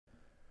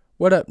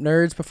What up,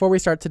 nerds? Before we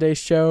start today's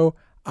show,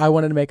 I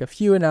wanted to make a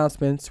few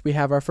announcements. We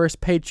have our first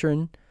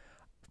patron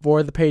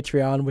for the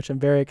Patreon, which I'm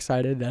very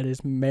excited. That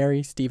is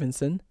Mary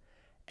Stevenson,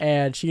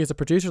 and she is a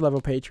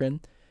producer-level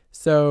patron.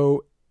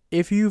 So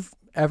if you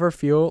ever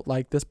feel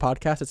like this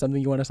podcast is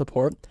something you want to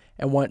support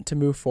and want to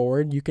move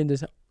forward, you can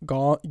just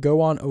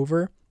go on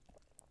over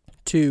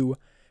to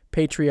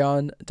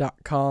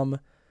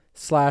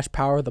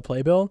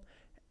patreon.com/powertheplaybill,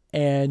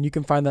 and you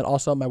can find that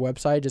also on my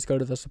website. Just go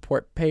to the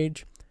support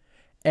page.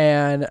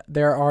 And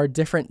there are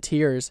different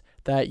tiers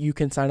that you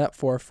can sign up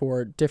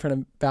for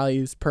different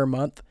values per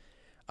month,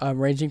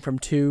 ranging from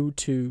 $2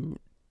 to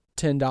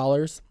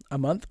 $10 a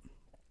month.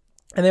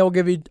 And they will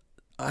give you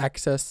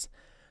access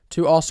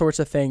to all sorts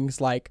of things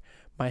like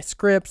my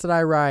scripts that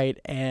I write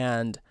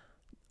and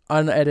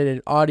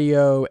unedited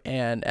audio.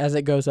 And as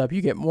it goes up,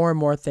 you get more and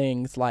more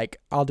things, like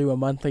I'll do a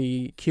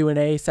monthly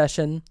Q&A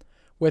session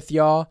with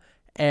y'all.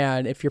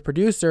 And if you're a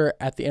producer,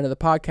 at the end of the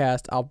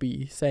podcast, I'll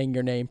be saying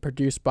your name,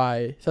 produced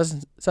by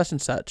such and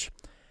such.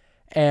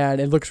 And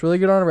it looks really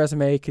good on a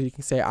resume because you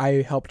can say,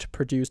 I helped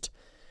produce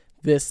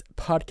this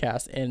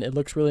podcast. And it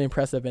looks really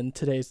impressive in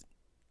today's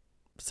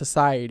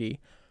society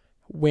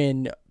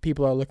when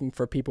people are looking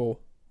for people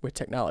with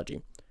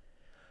technology.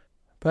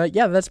 But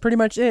yeah, that's pretty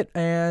much it.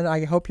 And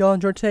I hope y'all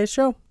enjoyed today's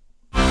show.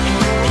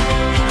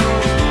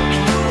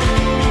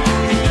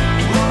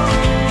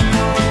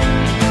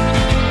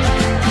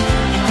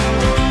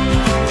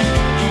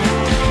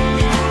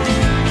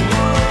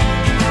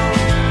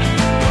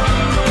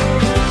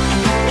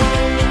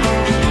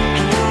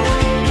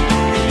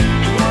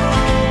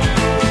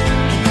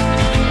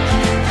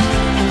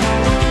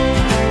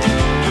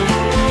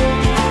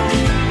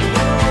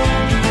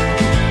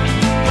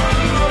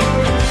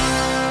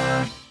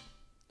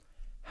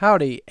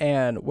 Howdy,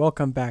 and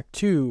welcome back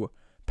to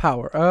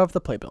Power of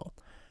the Playbill.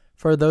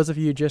 For those of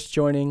you just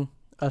joining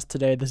us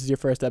today, this is your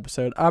first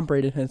episode. I'm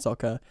Braden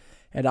Henselka,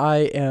 and I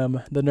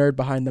am the nerd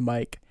behind the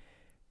mic,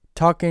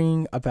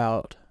 talking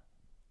about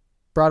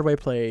Broadway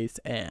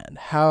plays and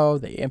how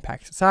they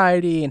impact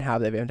society and how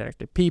they've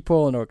impacted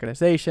people and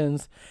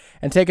organizations,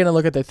 and taking a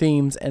look at the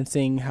themes and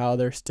seeing how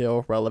they're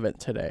still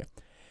relevant today.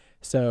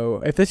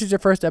 So if this is your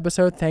first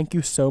episode, thank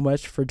you so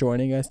much for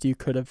joining us. You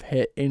could have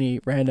hit any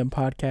random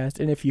podcast,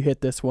 and if you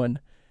hit this one,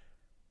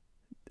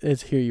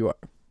 here you are.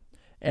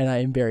 And I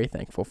am very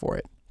thankful for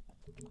it.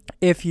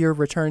 If you're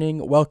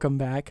returning, welcome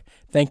back.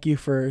 Thank you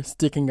for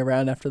sticking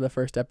around after the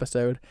first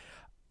episode.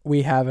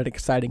 We have an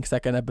exciting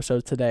second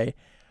episode today,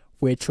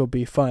 which will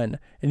be fun.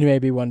 And you may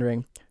be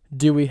wondering,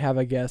 do we have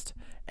a guest?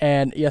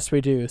 And yes,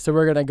 we do. So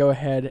we're going to go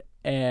ahead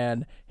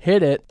and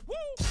hit it.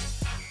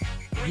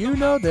 You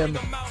know them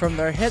from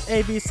their hit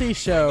ABC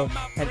show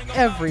and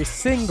every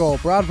single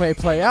Broadway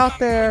play out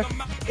there.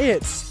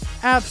 It's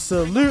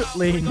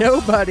absolutely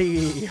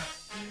nobody.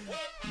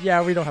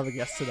 Yeah, we don't have a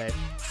guest today.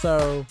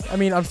 So,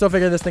 I'm still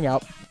figuring this thing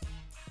out.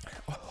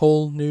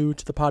 Whole new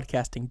to the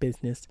podcasting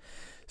business.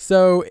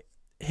 So,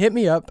 hit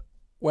me up,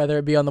 whether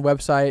it be on the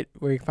website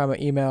where you can find my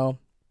email,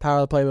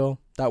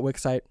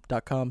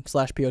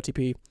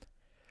 powertheplaybill.wixsite.com/POTP. You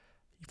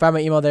find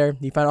my email there.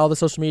 You find all the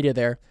social media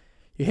there.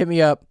 You hit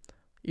me up,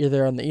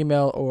 either on the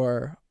email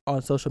or on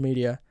social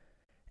media,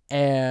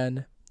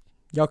 and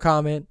y'all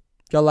comment,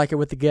 y'all like it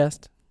with the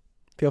guest,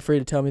 feel free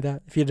to tell me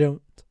that. If you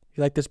don't, if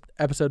you like this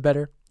episode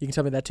better, you can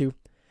tell me that too,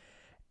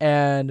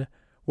 and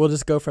we'll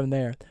just go from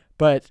there.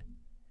 But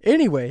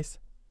anyways,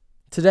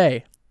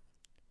 today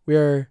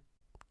we're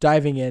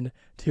diving in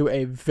to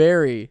a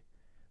very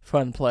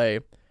fun play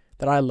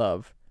that I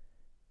love,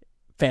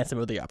 Phantom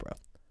of the Opera,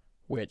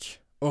 which,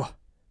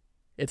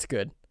 it's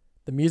good.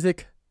 The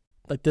music,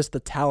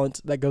 the talent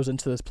that goes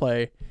into this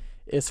play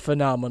is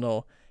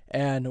phenomenal,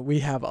 and we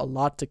have a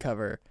lot to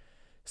cover.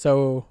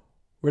 So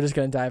we're just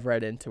going to dive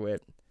right into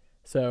it.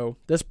 So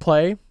this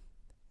play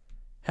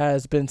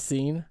has been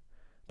seen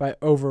by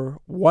over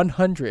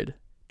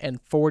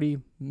 140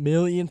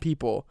 million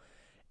people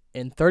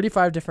in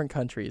 35 different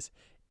countries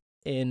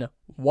in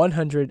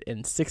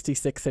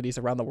 166 cities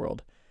around the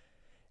world,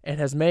 and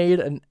has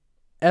made an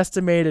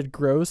estimated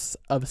gross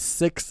of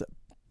 $6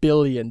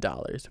 billion.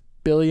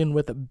 Billion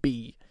with a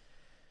B.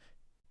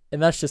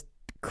 And that's just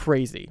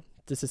crazy,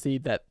 just to see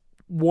that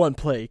one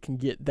play can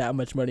get that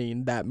much money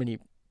and that many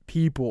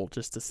people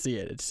just to see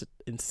it. It's just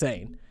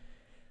insane.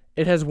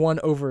 It has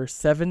won over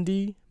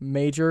 70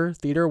 major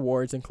theater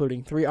awards,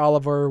 including 3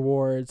 Oliver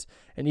Awards,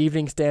 an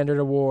Evening Standard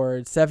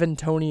Award, 7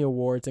 Tony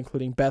Awards,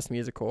 including Best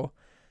Musical,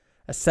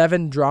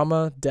 7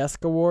 Drama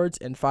Desk Awards,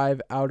 and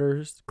 5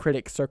 Outer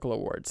Critics Circle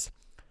Awards.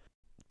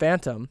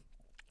 Phantom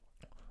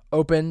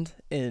opened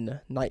in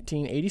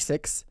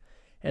 1986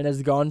 and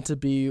has gone to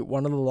be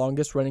one of the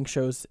longest running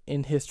shows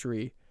in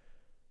history,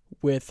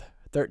 with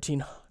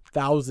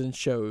 13,000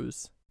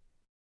 shows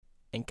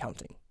and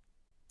counting.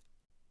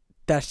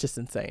 That's just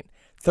insane.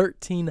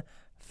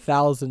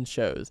 13,000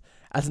 shows.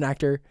 As an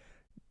actor,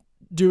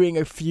 doing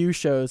a few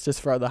shows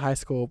just for the high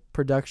school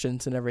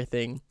productions and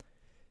everything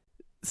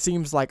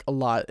seems like a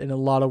lot, and a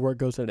lot of work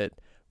goes in it.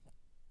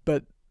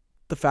 But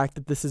the fact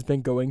that this has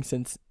been going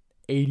since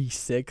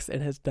 1986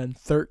 and has done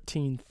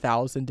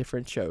 13,000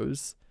 different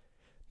shows.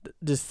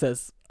 This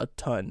says a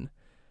ton.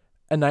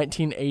 A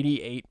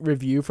 1988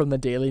 review from the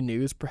Daily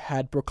News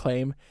had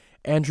proclaimed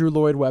Andrew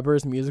Lloyd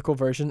Webber's musical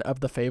version of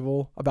the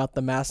fable about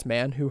the masked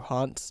man who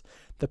haunts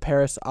the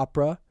Paris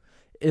Opera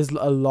is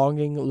a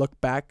longing look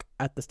back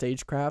at the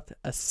stagecraft,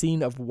 a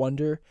scene of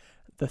wonder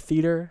the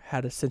theater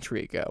had a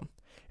century ago.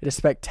 It is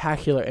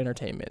spectacular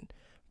entertainment,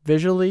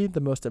 visually the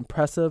most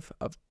impressive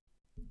of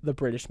the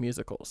British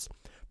musicals.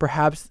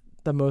 Perhaps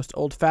the most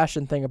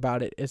old-fashioned thing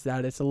about it is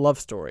that it's a love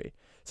story,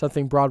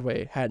 something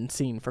Broadway hadn't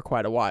seen for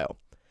quite a while.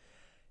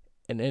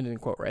 An ending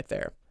quote right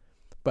there.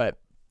 But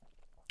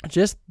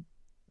just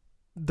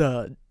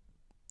the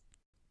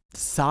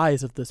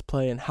size of this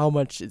play and how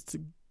much it's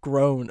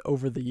grown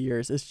over the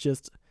years is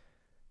just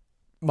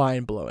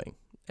mind-blowing.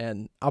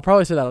 And I'll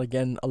probably say that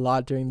again a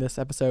lot during this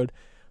episode,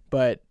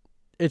 but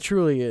it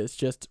truly is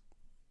just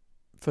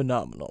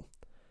phenomenal.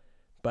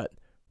 But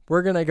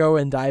we're going to go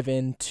and dive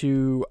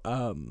into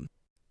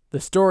the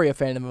story of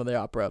Phantom of the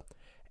Opera.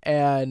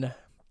 And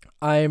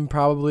I'm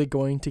probably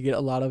going to get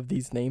a lot of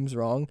these names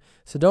wrong,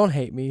 so don't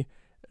hate me,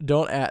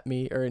 don't at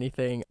me or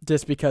anything,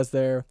 just because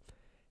they're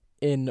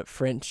in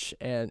French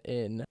and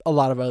in a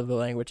lot of other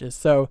languages.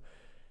 So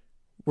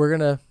we're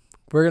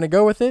gonna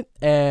go with it,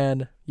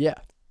 and yeah.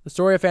 The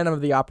story of Phantom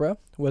of the Opera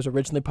was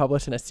originally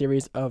published in a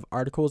series of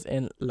articles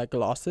in Le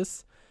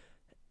Glossus,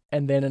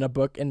 and then in a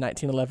book in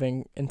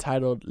 1911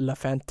 entitled Le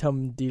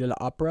Fantôme de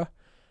l'Opéra,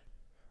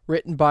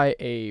 written by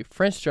a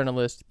French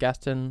journalist,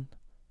 Gaston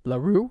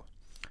Leroux.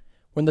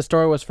 When the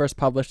story was first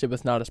published, it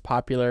was not as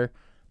popular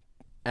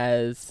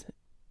as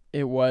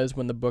it was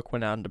when the book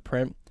went out into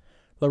print.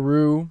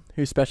 Leroux,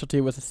 whose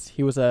specialty was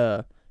he was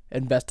a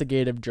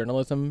investigative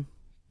journalism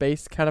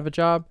based kind of a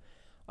job,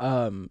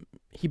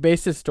 he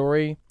based his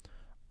story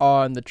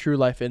on the true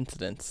life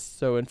incidents.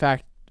 So in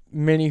fact,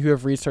 many who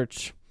have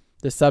researched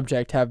the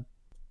subject have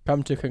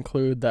come to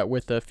conclude that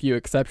with a few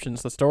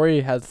exceptions, the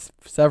story has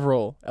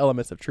several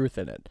elements of truth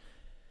in it.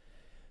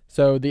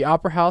 So the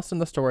opera house in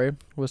the story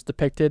was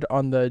depicted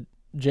on the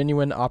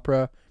genuine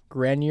Opera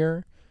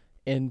Garnier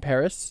in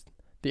Paris.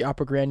 The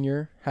Opera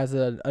Garnier has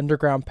an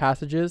underground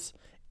passages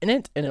in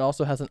it, and it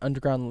also has an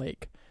underground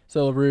lake.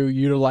 So Leroux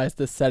utilized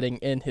this setting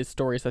in his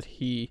stories that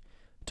he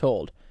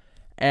told.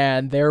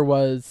 And there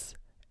was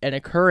an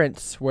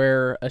occurrence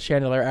where a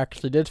chandelier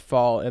actually did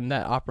fall in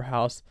that opera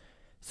house,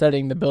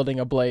 setting the building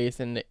ablaze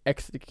and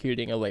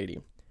executing a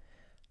lady.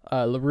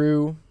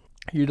 Leroux,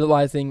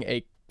 utilizing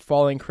a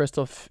falling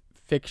crystal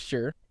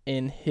fixture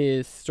in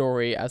his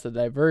story as a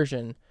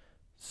diversion,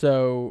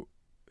 so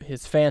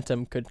his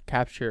phantom could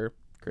capture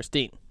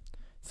Christine.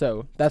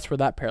 So that's where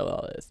that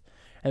parallel is.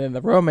 And then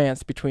the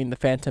romance between the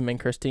Phantom and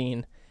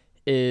Christine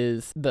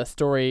is the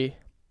story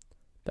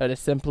that is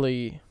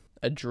simply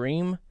a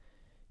dream,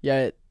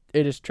 yet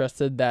it is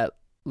trusted that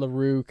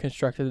Leroux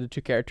constructed the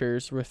two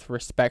characters with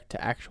respect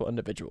to actual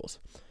individuals.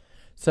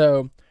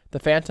 So the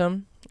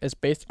Phantom is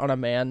based on a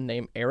man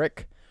named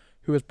Eric,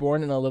 who was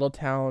born in a little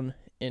town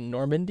in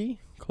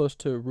Normandy, close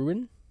to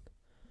Rouen.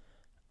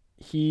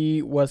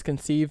 He was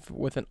conceived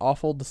with an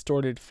awful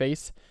distorted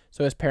face,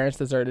 so his parents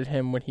deserted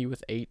him when he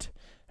was 8,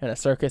 and a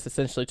circus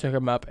essentially took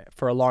him up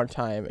for a long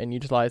time and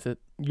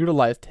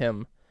utilized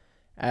him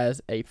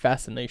as a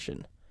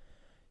fascination.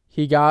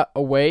 He got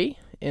away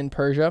in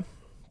Persia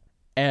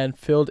and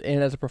filled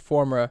in as a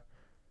performer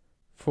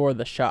for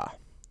the Shah,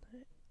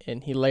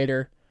 and he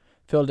later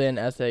filled in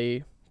as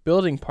a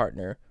building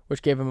partner,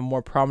 which gave him a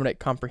more prominent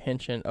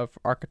comprehension of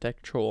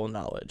architectural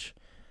knowledge.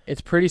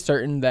 It's pretty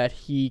certain that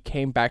he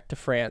came back to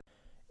France.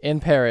 In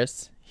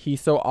Paris, he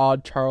so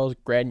awed Charles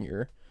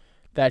Granier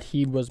that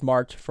he was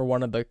marked for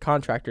one of the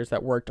contractors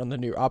that worked on the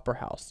new opera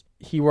house.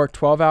 He worked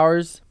 12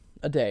 hours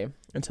a day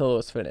until it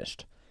was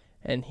finished,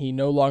 and he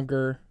no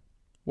longer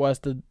was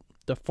the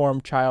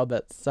deformed child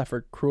that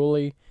suffered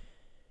cruelly.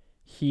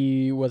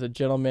 He was a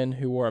gentleman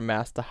who wore a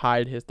mask to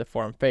hide his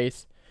deformed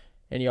face,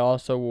 and he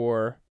also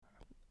wore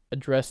a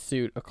dress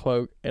suit, a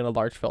cloak, and a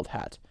large felt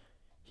hat.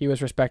 He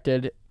was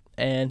respected,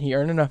 and he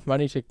earned enough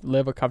money to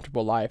live a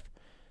comfortable life.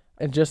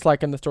 And just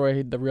like in the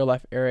story, the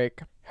real-life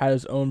Eric had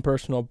his own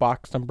personal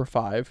box number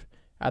 5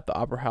 at the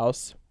opera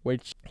house,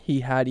 which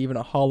he had even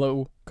a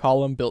hollow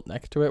column built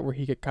next to it where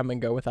he could come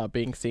and go without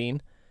being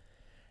seen.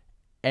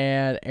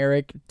 And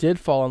Eric did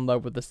fall in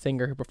love with the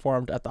singer who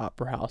performed at the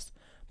opera house,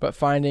 but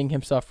finding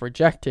himself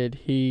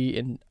rejected, he,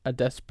 in a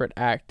desperate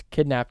act,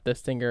 kidnapped the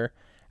singer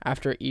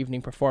after an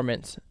evening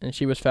performance, and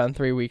she was found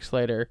 3 weeks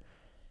later,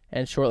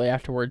 and shortly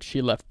afterwards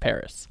she left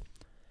Paris.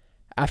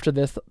 After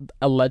this,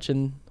 a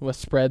legend was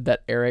spread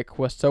that Eric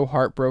was so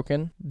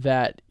heartbroken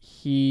that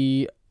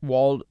he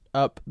walled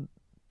up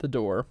the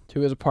door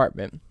to his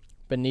apartment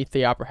beneath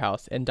the opera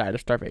house and died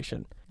of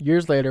starvation.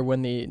 Years later,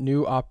 when the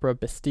new Opera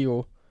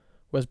Bastille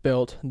was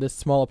built, this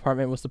small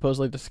apartment was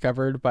supposedly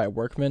discovered by a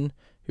workman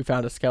who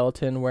found a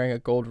skeleton wearing a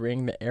gold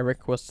ring that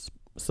Eric was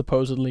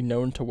supposedly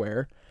known to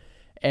wear.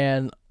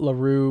 And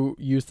Leroux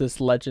used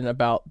this legend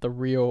about the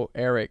real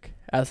Eric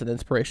as an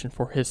inspiration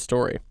for his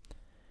story.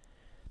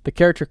 The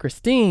character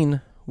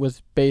Christine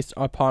was based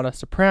upon a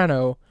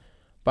soprano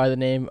by the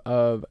name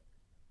of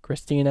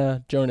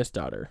Christina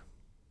Jonas-Daughter.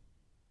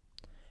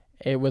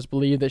 It was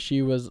believed that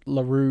she was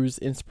LaRue's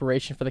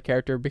inspiration for the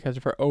character because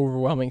of her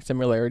overwhelming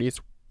similarities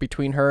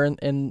between her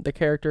and the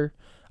character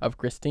of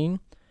Christine.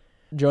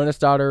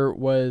 Jonas-Daughter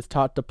was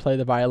taught to play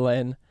the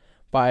violin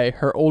by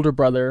her older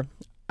brother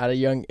at a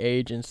young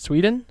age in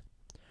Sweden.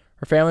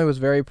 Her family was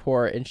very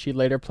poor, and she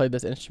later played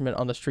this instrument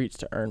on the streets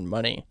to earn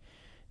money.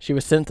 She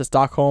was sent to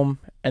Stockholm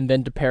and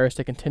then to Paris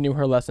to continue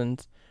her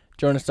lessons.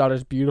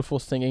 Jonas-Daughter's beautiful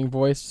singing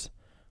voice,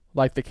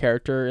 like the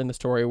character in the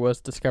story, was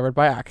discovered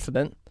by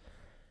accident.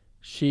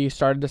 She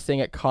started to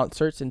sing at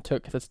concerts and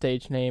took the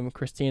stage name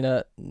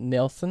Christina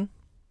Nielsen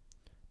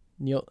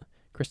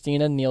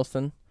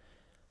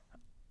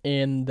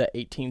in the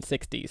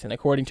 1860s. And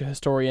according to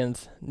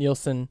historians,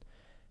 Nielsen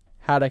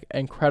had an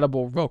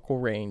incredible vocal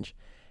range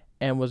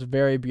and was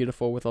very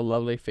beautiful with a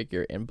lovely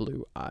figure and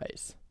blue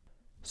eyes.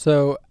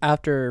 So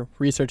after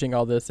researching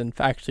all this and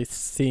actually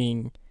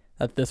seeing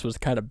that this was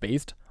kind of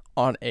based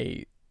on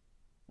a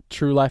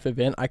true life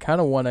event, I kind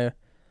of want to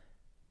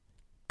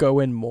go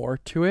in more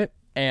to it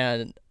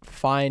and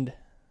find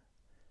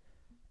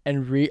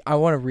and read. I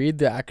want to read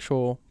the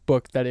actual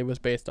book that it was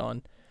based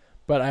on,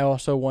 but I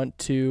also want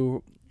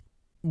to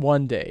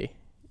one day,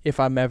 if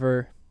I'm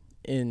ever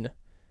in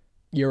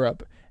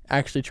Europe,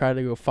 actually try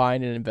to go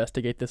find and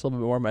investigate this a little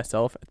bit more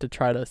myself to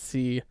try to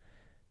see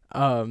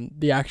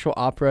the actual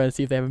opera and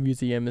see if they have a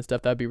museum and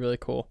stuff. That'd be really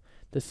cool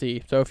to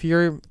see. So if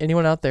you're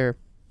anyone out there,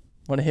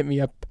 want to hit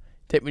me up,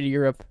 take me to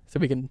Europe so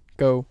we can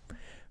go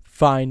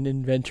find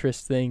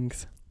adventurous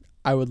things,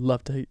 I would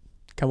love to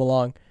come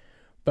along.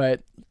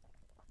 But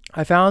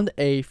I found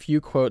a few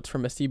quotes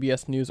from a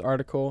CBS News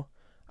article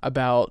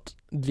about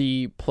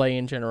the play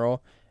in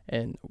general,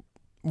 and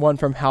one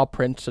from Hal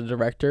Prince, the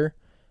director,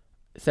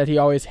 said he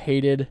always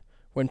hated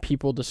when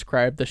people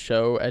described the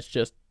show as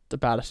just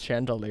about a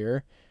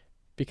chandelier,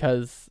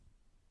 because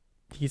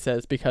he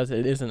says because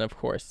it isn't, of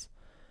course.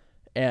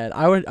 And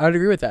I would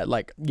agree with that.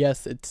 Like,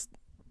 yes, it's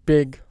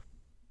big,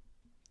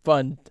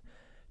 fun,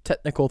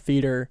 technical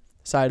theater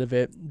side of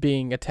it.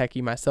 Being a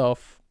techie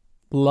myself,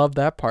 love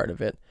that part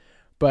of it.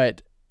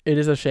 But it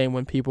is a shame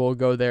when people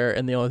go there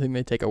and the only thing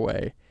they take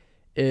away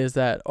is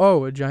that,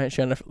 oh, a giant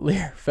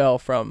chandelier fell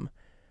from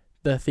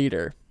the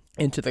theater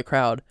into the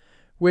crowd,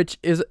 which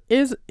is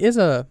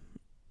a,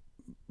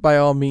 by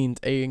all means,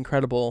 a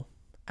incredible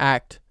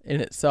act in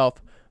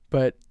itself.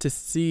 But to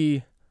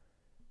see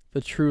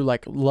the true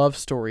like love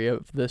story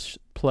of this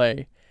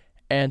play,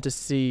 and to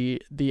see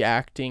the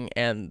acting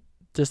and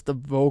just the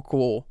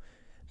vocal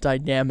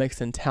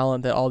dynamics and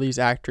talent that all these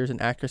actors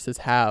and actresses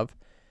have,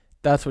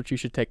 that's what you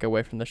should take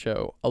away from the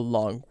show,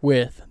 along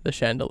with the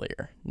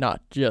chandelier,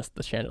 not just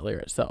the chandelier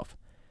itself.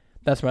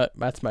 That's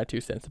my 2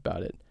 cents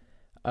about it.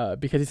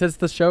 Because he says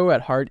the show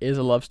at heart is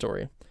a love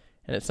story,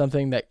 and it's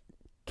something that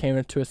came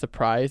into a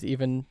surprise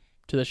even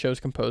to the show's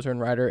composer and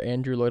writer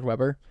Andrew Lloyd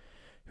Webber,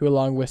 who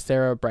along with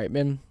Sarah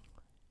Brightman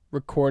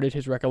recorded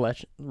his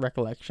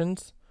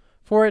recollections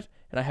for it,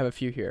 and I have a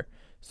few here.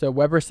 So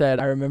Webber said,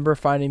 "I remember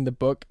finding the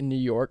book in New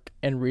York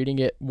and reading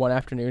it one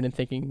afternoon and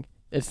thinking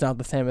it's not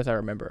the same as I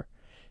remember.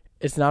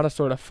 It's not a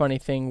sort of funny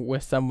thing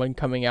with someone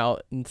coming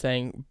out and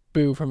saying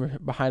boo from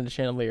behind the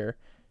chandelier.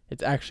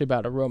 It's actually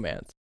about a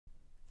romance."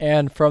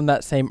 And from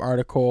that same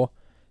article,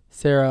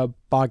 Sarah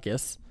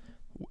Boggess,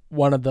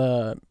 one of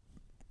the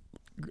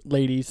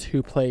ladies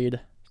who played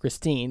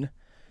Christine,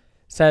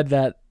 said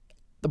that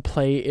the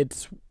play,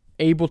 it's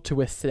able to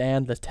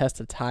withstand the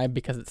test of time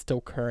because it's still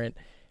current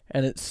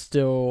and it's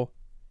still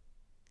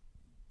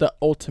the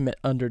ultimate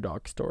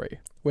underdog story,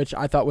 which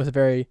I thought was a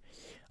very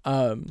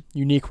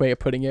unique way of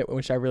putting it,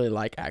 which I really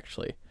like,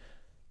 actually.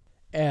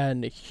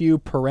 And Hugh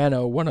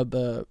Perrano, one of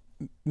the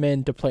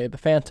men to play the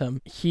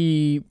Phantom,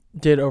 he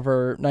did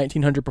over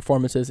 1,900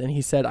 performances, and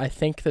he said, "I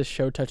think the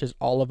show touches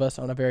all of us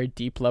on a very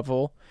deep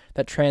level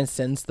that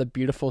transcends the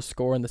beautiful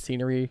score and the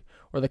scenery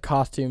or the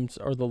costumes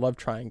or the love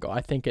triangle. I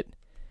think it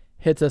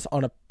hits us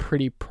on a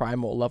pretty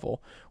primal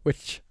level,"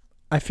 which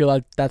I feel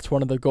like that's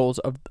one of the goals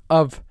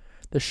of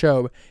the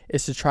show,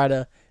 is to try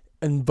to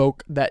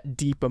invoke that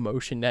deep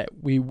emotion that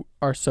we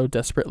are so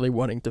desperately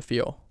wanting to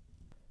feel.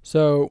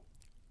 So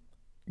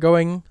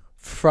going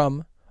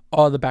from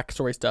all the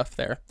backstory stuff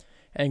there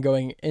and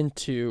going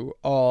into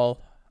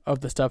all of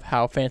the stuff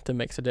how Phantom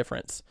makes a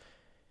difference,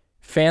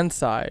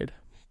 Fanside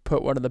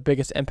put one of the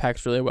biggest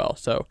impacts really well.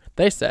 So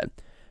they said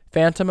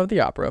Phantom of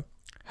the Opera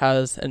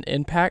has an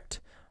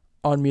impact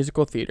on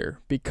musical theater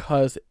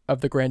because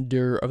of the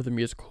grandeur of the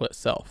musical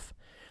itself.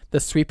 The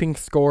sweeping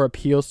score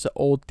appeals to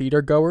old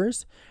theater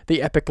goers.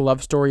 The epic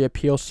love story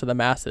appeals to the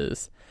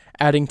masses.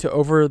 Adding to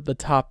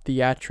over-the-top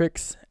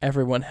theatrics,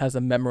 everyone has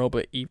a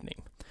memorable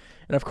evening.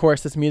 And of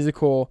course, this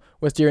musical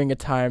was during a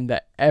time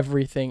that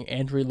everything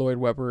Andrew Lloyd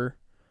Webber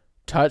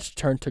touched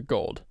turned to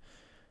gold.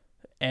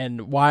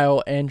 And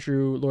while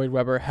Andrew Lloyd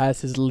Webber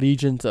has his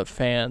legions of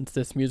fans,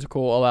 this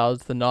musical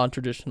allows the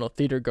non-traditional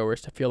theater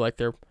goers to feel like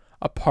they're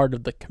a part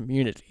of the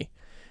community.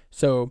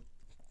 So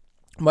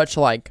much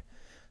like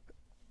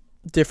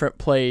different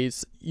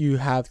plays you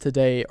have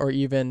today, or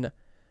even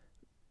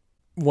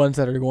ones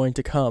that are going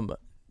to come,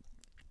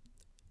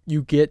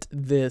 you get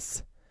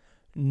this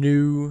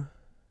new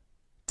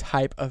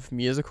type of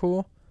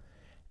musical,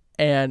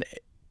 and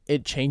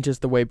it changes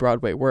the way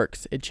Broadway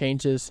works. It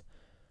changes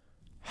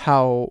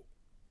how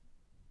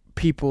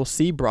people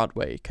see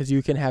Broadway, because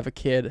you can have a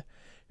kid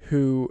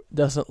who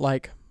doesn't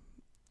like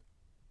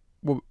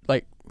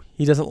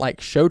he doesn't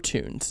like show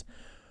tunes,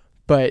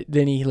 but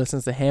then he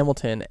listens to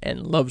Hamilton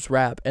and loves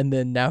rap, and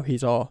then now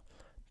he's all,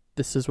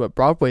 this is what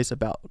Broadway's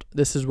about.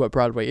 This is what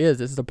Broadway is.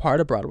 This is a part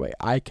of Broadway.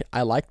 I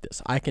like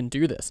this. I can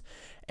do this.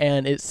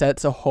 And it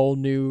sets a whole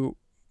new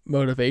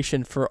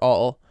motivation for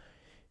all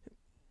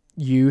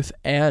youth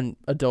and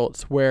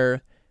adults,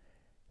 where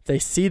they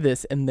see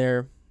this and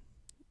they're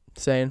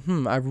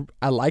saying,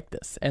 I like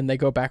this. And they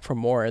go back for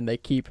more, and they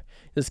keep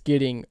just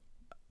getting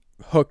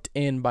hooked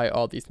in by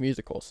all these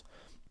musicals.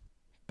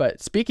 But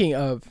speaking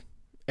of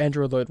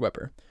Andrew Lloyd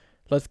Webber,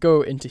 let's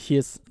go into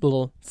his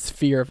little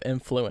sphere of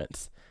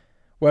influence.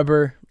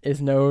 Webber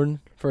is known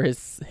for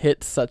his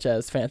hits such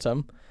as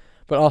Phantom,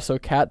 but also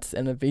Cats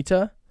and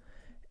Evita.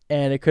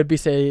 And it could be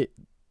said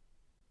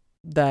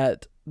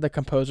that the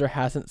composer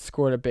hasn't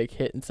scored a big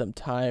hit in some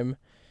time,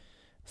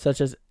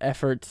 such as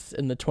efforts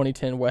in the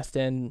 2010 West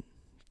End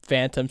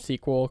Phantom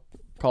sequel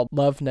called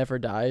Love Never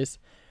Dies,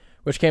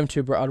 which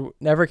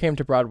never came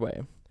to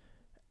Broadway.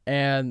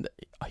 And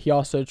he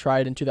also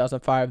tried in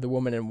 2005 The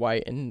Woman in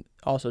White, and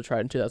also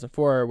tried in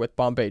 2004 with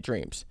Bombay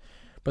Dreams,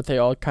 but they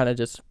all kind of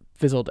just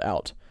fizzled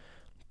out.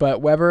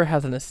 But Webber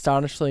has an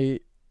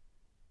astonishingly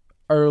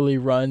early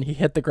run. He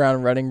hit the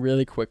ground running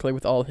really quickly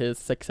with all his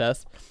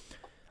success.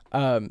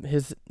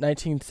 His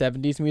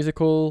 1970s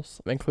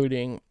musicals,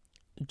 including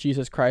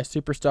Jesus Christ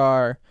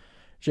Superstar,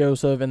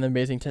 Joseph and the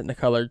Amazing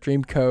Technicolor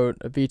Dreamcoat,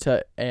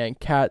 Evita, and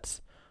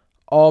Cats,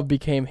 all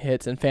became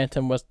hits, and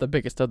Phantom was the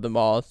biggest of them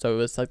all, so it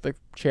was like the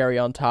cherry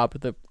on top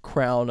of the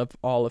crown of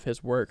all of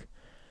his work.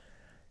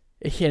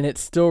 And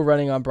it's still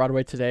running on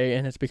Broadway today,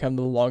 and it's become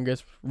the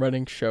longest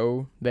running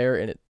show there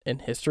in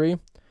history.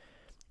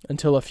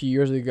 Until a few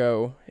years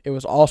ago, it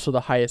was also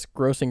the highest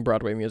grossing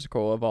Broadway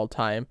musical of all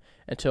time,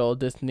 until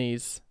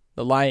Disney's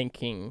The Lion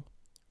King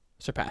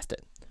surpassed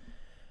it.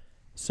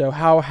 So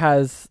how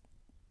has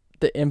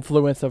the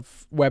influence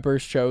of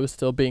Webber's shows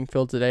still being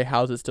felt today?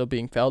 How is it still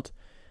being felt?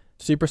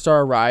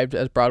 Superstar arrived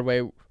as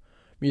Broadway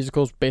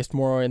musicals based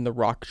more in the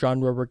rock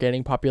genre were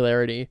gaining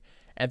popularity,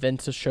 and then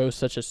to shows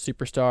such as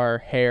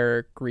Superstar,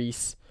 Hair,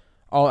 Grease,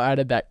 all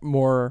added that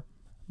more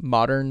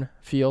modern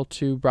feel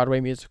to Broadway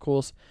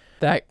musicals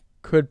that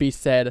could be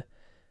said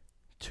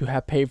to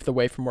have paved the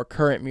way for more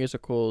current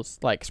musicals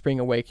like Spring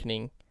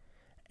Awakening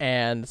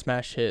and the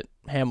smash hit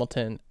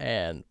Hamilton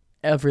and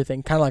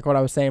everything. Kind of like what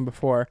I was saying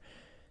before,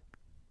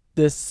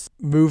 this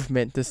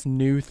movement, this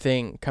new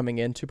thing coming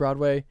into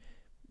Broadway,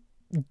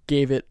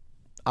 gave it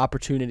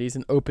opportunities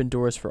and opened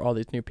doors for all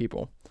these new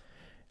people.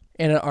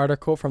 In an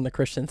article from the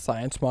Christian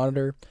Science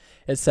Monitor,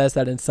 it says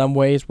that in some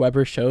ways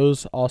Webber's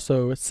shows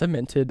also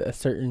cemented a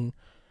certain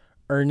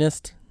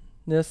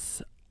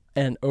earnestness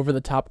and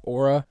over-the-top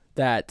aura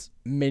that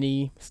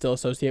many still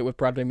associate with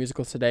Broadway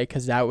musicals today,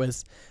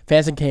 because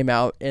Phantom came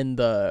out in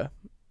the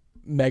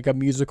mega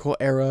musical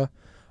era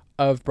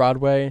of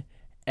Broadway,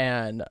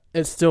 and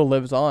it still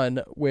lives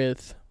on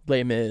with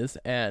Les Mis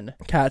and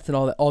Cats and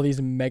all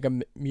these mega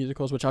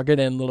musicals, which I'll get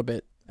in a little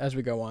bit as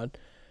we go on.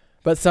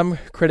 But some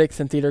critics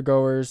and theater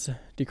goers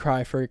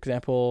decry, for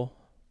example,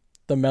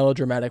 the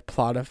melodramatic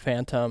plot of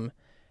Phantom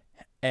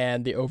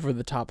and the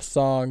over-the-top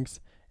songs,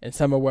 and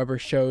some of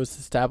Webber's shows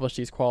establish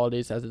these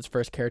qualities as its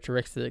first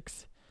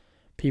characteristics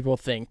people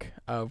think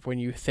of when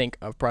you think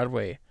of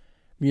Broadway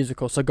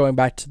musicals. So going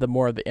back to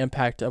the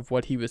impact of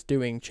what he was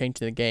doing,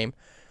 changing the game,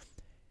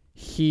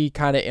 he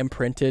kind of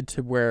imprinted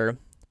to where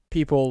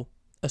people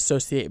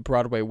associate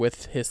Broadway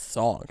with his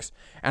songs.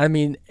 And I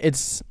mean,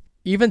 it's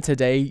even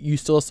today you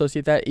still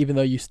associate that, even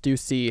though you do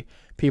see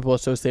people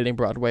associating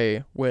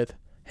Broadway with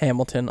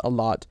Hamilton a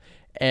lot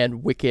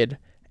and Wicked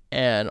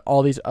and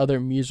all these other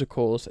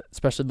musicals,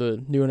 especially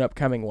the new and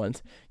upcoming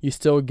ones. You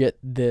still get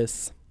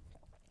this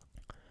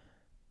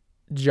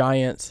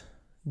giant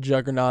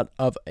juggernaut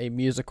of a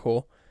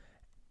musical.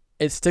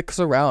 It sticks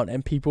around,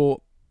 and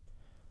people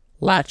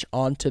latch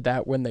onto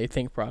that when they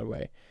think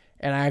Broadway.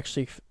 And I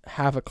actually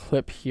have a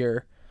clip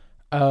here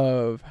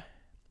of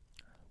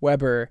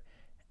Webber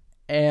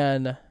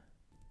and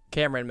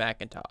Cameron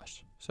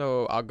Mackintosh.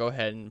 So I'll go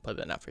ahead and play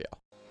that now for y'all.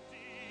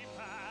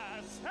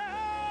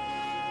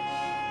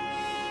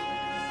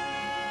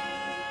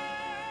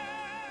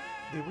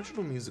 The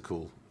original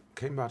musical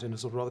came about in a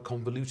sort of rather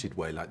convoluted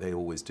way, like they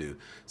always do.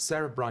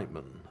 Sarah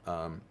Brightman,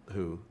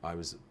 who I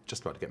was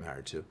just about to get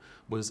married to,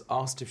 was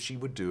asked if she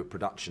would do a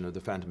production of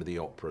The Phantom of the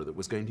Opera that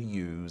was going to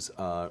use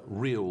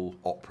real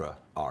opera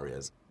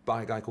arias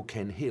by a guy called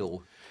Ken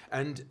Hill.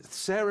 And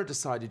Sarah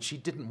decided she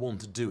didn't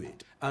want to do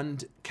it.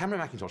 And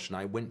Cameron Mackintosh and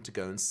I went to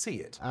go and see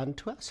it. And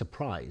to our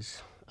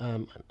surprise,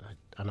 and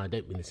I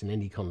don't mean this in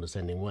any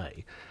condescending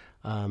way,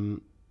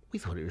 we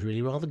thought it was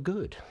really rather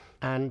good.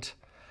 And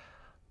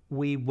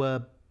we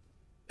were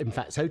in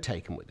fact, so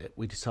taken with it,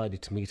 we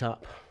decided to meet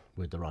up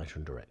with the writer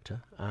and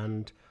director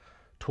and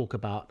talk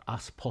about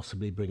us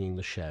possibly bringing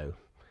the show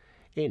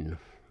in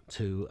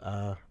to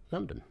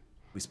London.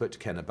 We spoke to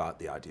Ken about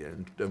the idea,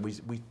 and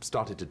we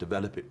started to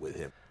develop it with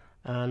him.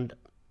 And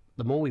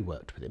the more we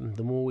worked with him,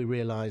 the more we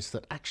realised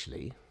that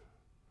actually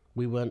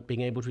we weren't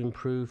being able to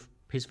improve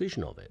his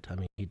vision of it. I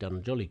mean, he'd done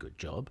a jolly good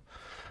job,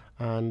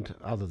 and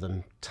other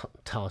than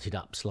tart it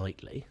up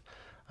slightly,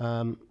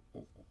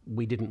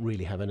 we didn't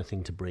really have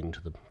anything to bring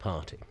to the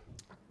party.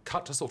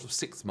 Cut to sort of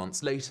 6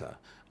 months later,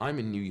 I'm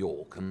in New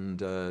York and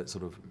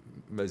sort of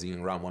moseying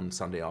around one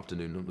Sunday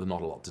afternoon with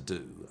not a lot to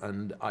do,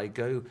 and I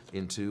go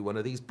into one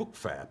of these book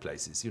fair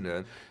places, you know,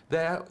 and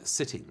there,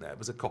 sitting there,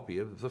 was a copy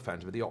of The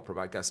Phantom of the Opera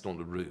by Gaston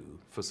Leroux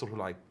for sort of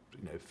like,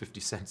 50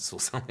 cents or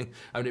something.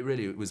 I mean,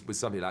 it was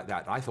something like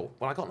that. I thought,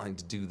 well, I got nothing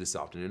to do this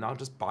afternoon, I'll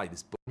just buy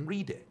this book and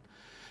read it.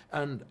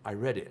 And I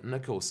read it, and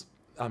of course,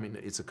 I mean,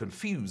 it's a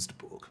confused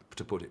book,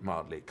 to put it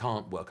mildly. It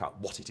can't work out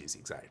what it is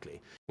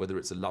exactly, whether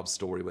it's a love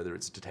story, whether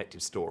it's a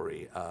detective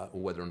story, or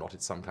whether or not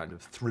it's some kind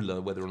of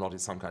thriller, whether or not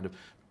it's some kind of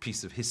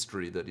piece of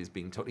history that is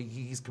being told.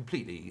 He's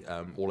completely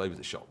all over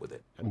the shop with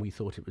it. And we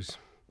thought it was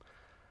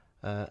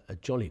a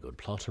jolly good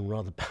plot and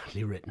rather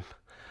badly written.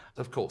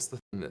 Of course, the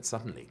thing that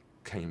suddenly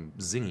came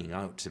zinging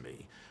out to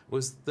me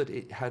was that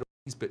it had all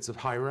these bits of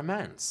high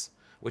romance,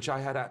 which I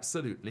had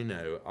absolutely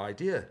no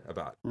idea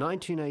about.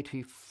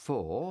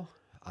 1984,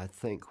 I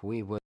think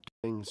we were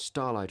doing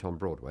Starlight on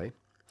Broadway,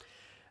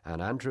 and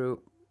Andrew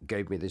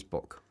gave me this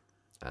book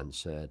and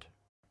said,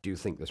 do you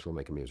think this will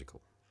make a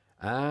musical?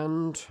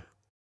 And,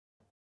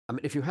 I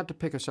mean, if you had to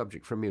pick a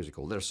subject for a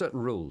musical, there are certain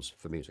rules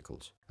for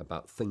musicals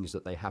about things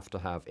that they have to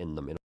have in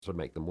them in order to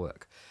make them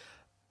work,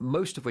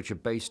 most of which are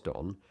based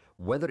on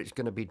whether it's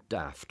going to be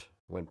daft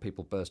when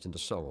people burst into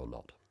song or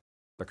not.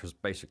 Because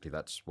basically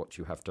that's what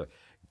you have to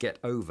get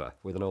over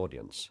with an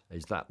audience,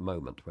 is that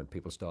moment when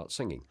people start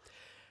singing.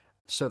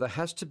 So there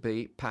has to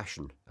be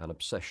passion and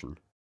obsession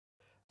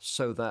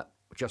so that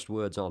just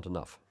words aren't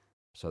enough,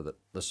 so that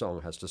the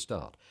song has to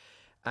start.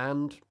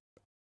 And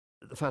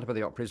The Phantom of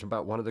the Opera is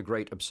about one of the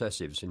great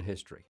obsessives in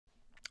history.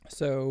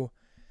 So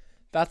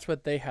that's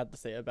what they had to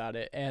say about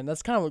it, and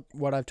that's kind of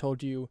what I've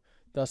told you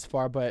thus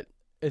far, but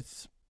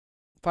it's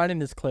finding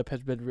this clip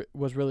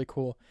was really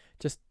cool,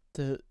 just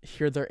to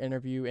hear their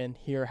interview and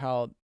hear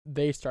how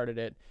they started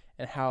it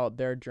and how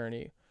their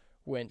journey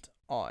went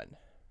on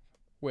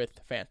with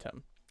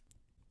Phantom.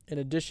 In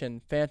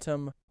addition,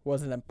 Phantom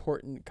was an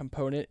important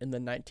component in the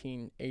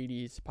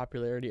 1980s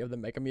popularity of the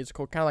mega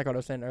musical, kind of like what I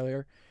was saying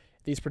earlier.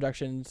 These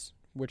productions,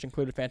 which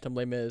included Phantom,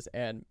 Les Mis,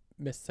 and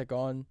Miss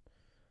Saigon,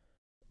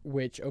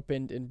 which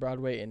opened in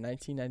Broadway in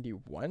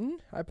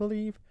 1991, I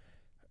believe,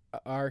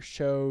 are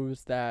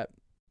shows that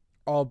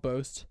all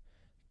boast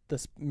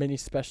the many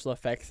special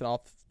effects and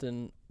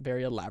often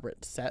very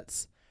elaborate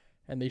sets,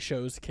 and these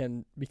shows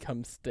can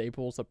become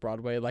staples of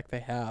Broadway like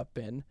they have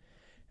been,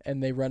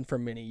 and they run for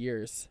many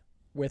years.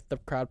 With the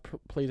crowd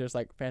pleasers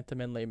like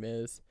Phantom and Les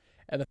Mis,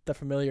 and the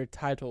familiar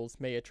titles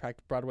may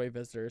attract Broadway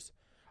visitors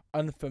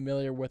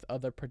unfamiliar with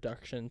other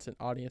productions, and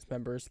audience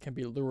members can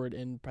be lured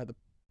in by the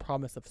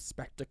promise of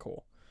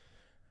spectacle.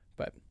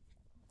 But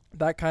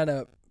that kind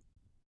of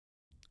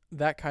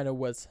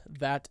was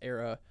that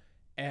era,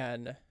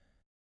 and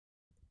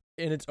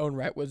in its own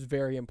right was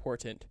very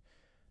important.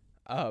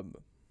 But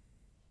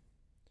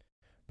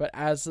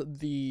as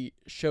the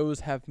shows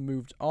have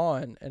moved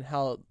on, and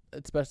how,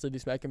 especially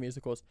these mega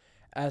musicals,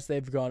 as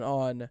they've gone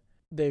on,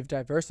 they've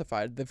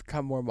diversified, they've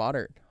become more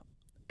modern.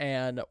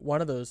 And one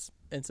of those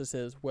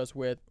instances was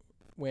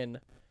when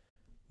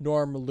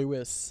Norm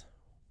Lewis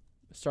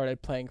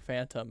started playing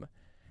Phantom,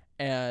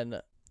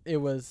 and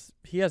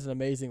he has an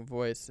amazing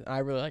voice, and I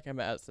really like him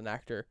as an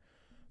actor.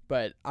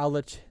 But I'll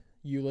let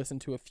you listen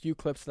to a few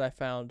clips that I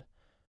found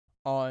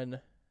on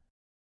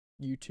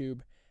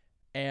YouTube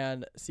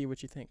and see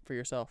what you think for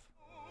yourself.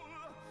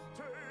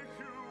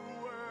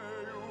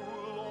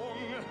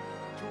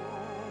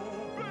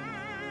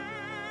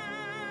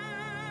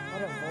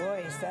 What a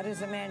voice. That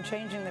is a man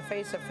changing the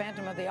face of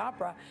Phantom of the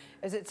Opera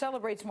as it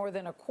celebrates more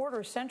than a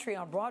quarter century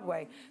on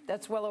Broadway.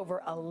 That's well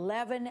over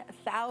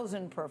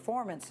 11,000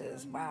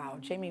 performances. Wow.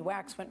 Jamie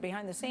Wax went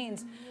behind the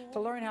scenes to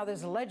learn how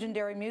this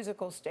legendary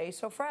musical stays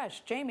so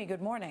fresh. Jamie,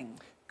 good morning.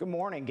 Good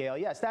morning, Gail.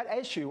 Yes, that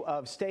issue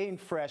of staying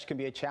fresh can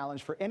be a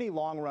challenge for any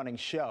long-running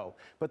show.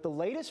 But the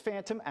latest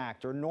Phantom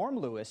actor, Norm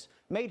Lewis,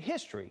 made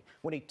history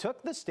when he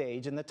took the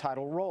stage in the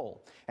title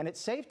role. And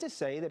it's safe to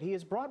say that he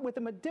has brought with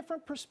him a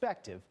different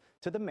perspective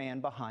to the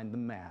man behind the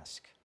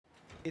mask.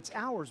 It's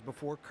hours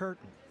before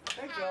curtain.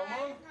 Hey, Jomo.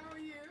 How are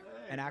you?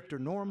 And actor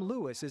Norm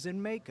Lewis is in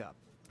makeup,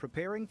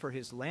 preparing for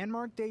his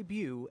landmark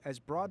debut as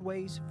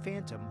Broadway's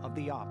Phantom of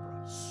the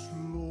Opera.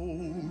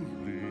 Slowly,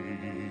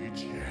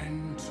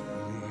 gently,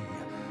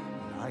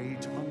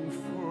 night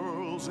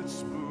unfurls its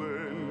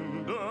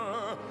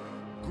splendor.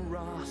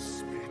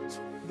 Grasp it.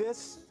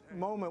 This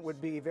moment would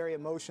be very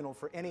emotional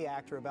for any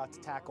actor about to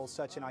tackle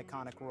such an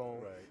iconic role.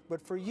 Right. But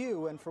for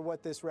you and for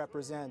what this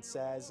represents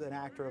as an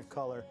actor of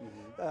color,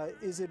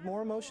 is it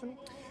more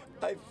emotional?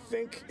 I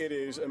think it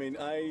is. I mean,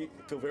 I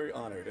feel very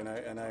honored,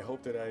 and I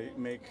hope that I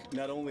make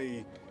not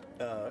only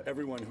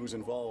everyone who's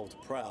involved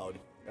proud.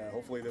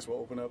 Hopefully this will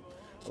open up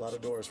a lot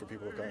of doors for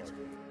people of color.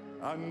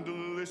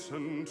 And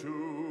listen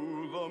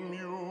to the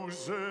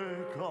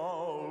music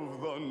of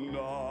the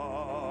night.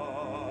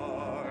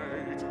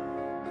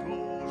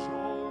 Close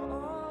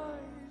your eyes.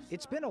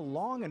 It's been a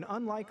long and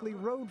unlikely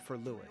road for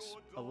Lewis,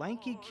 a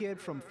lanky kid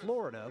from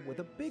Florida with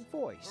a big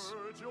voice.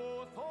 Heard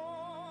your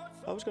thoughts.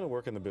 I was going to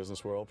work in the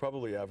business world,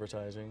 probably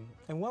advertising.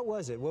 And what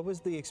was it? What was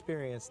the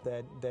experience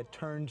that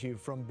turned you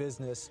from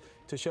business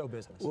to show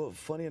business? Well,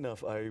 funny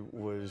enough, I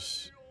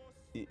was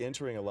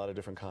entering a lot of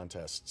different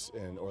contests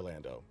in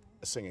Orlando,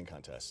 singing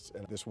contests.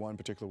 And this one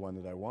particular one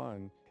that I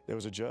won, there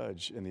was a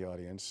judge in the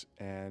audience,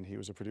 and he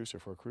was a producer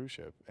for a cruise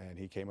ship. And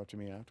he came up to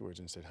me afterwards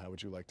and said, "How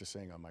would you like to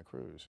sing on my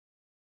cruise?"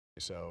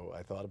 So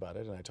I thought about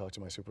it, and I talked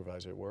to my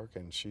supervisor at work,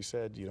 and she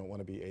said, "You don't want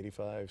to be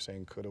 85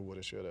 saying coulda,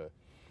 woulda, shoulda.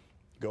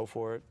 Go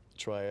for it,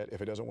 try it.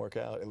 If it doesn't work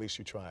out, at least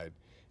you tried.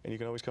 And you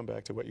can always come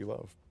back to what you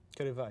love."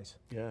 Good advice.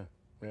 Yeah.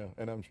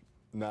 And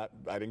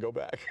I didn't go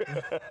back.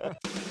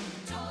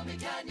 Tommy,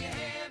 can you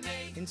hear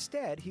me?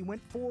 Instead, he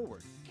went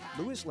forward.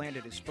 Lewis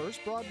landed his first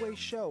Broadway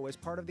show as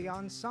part of the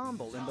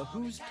ensemble in The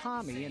Who's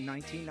Tommy in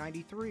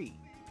 1993.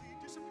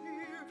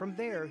 From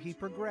there, he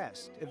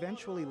progressed,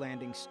 eventually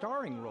landing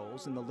starring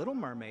roles in The Little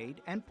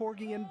Mermaid and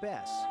Porgy and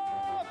Bess.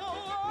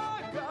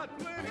 I got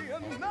plenty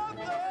of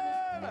nothing,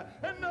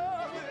 and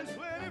nothing's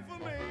plenty for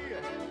me.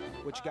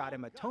 Which got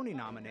him a Tony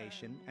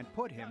nomination and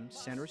put him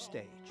center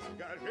stage.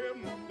 Got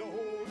him the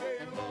whole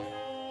day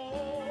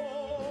long.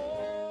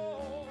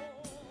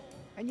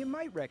 And you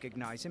might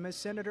recognize him as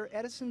Senator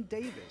Edison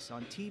Davis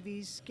on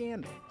TV's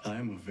Scandal.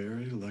 I'm a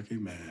very lucky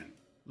man.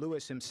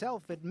 Lewis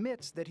himself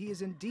admits that he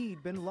has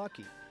indeed been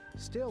lucky.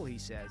 Still, he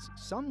says,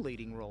 some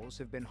leading roles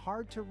have been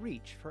hard to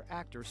reach for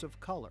actors of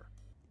color.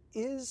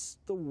 Is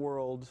the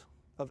world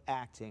of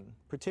acting,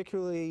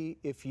 particularly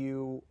if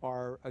you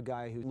are a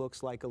guy who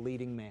looks like a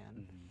leading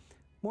man,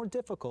 more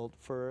difficult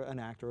for an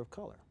actor of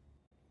color?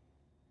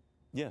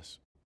 Yes.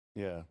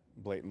 Yeah,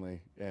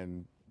 blatantly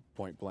and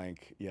point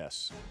blank,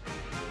 yes.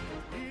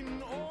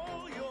 In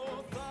all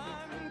your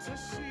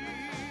fantasies.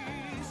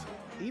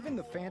 Even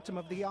The Phantom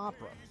of the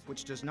Opera,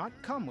 which does not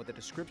come with a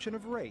description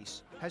of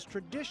race, has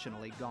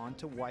traditionally gone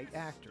to white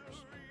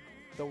actors.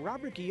 Though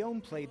Robert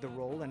Guillaume played the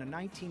role in a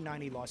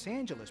 1990 Los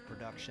Angeles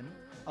production,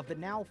 of the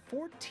now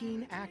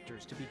 14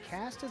 actors to be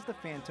cast as the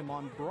Phantom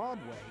on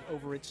Broadway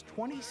over its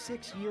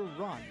 26-year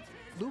run,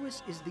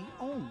 Lewis is the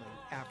only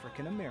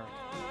African American.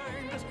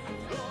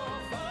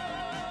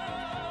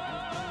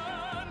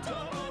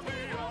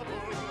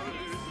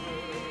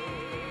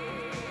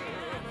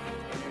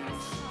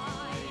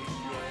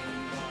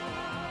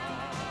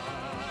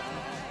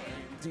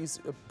 He's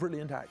a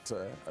brilliant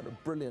actor and a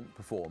brilliant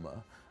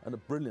performer and a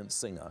brilliant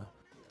singer.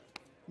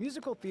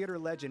 Musical theater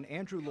legend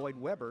Andrew Lloyd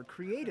Webber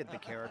created the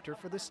character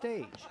for the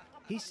stage.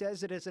 He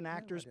says it is an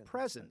actor's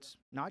presence,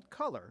 not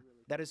color,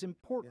 that is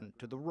important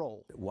to the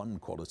role. One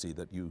quality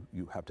that you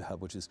have to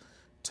have, which is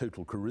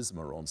total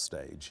charisma on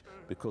stage,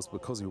 because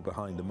you're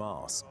behind a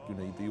mask, you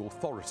know, the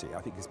authority,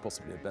 I think is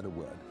possibly a better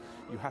word.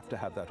 You have to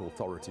have that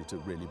authority to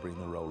really bring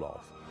the role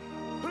off.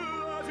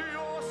 Let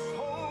your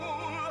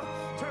soul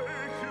take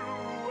you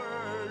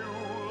where you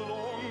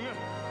long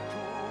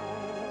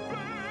to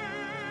be.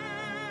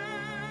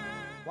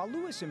 While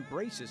Lewis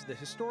embraces the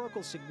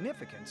historical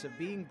significance of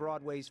being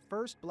Broadway's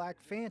first black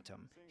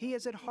Phantom, he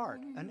is at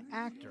heart an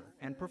actor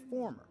and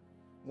performer,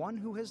 one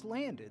who has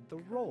landed the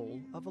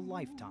role of a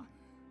lifetime.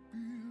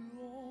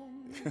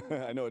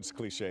 I know it's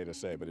cliche to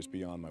say, but it's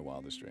beyond my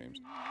wildest dreams.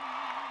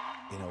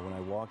 You know, when I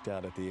walked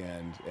out at the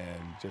end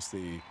and just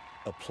the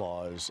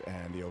applause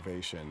and the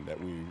ovation that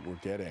we were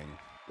getting,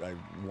 I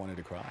wanted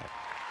to cry.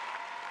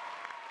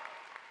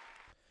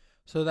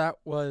 So that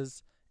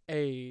was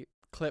a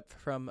clip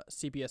from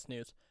CBS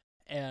News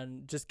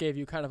and just gave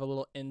you kind of a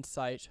little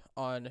insight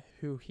on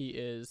who he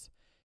is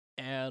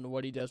and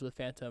what he does with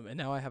Phantom. And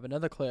now I have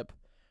another clip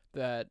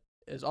that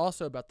is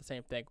also about the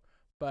same thing,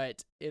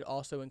 but it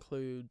also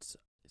includes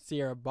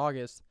Sierra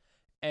Boggess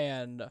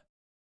and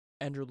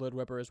Andrew Lloyd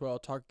Webber as well,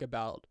 talking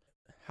about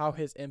how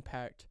his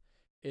impact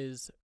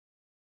is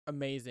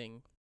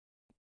amazing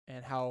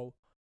and how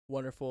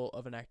wonderful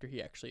of an actor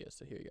he actually is.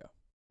 So here you go.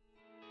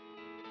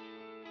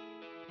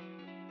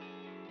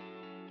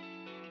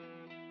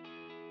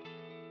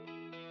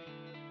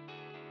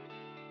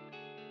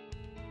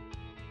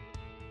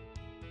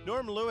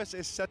 Norm Lewis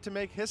is set to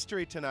make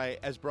history tonight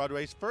as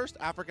Broadway's first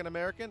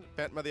African-American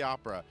Phantom of the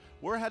Opera.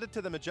 We're headed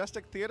to the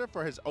Majestic Theater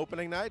for his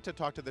opening night to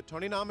talk to the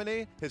Tony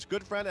nominee, his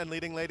good friend and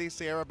leading lady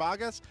Sierra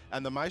Boggess,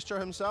 and the maestro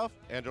himself,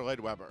 Andrew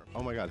Lloyd Webber.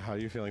 Oh my God, how are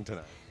you feeling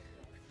tonight?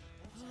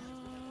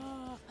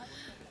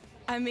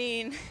 I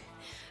mean,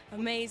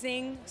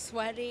 amazing,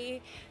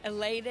 sweaty,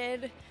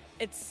 elated.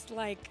 It's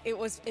like,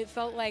 it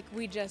felt like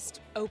we just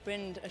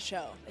opened a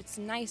show. It's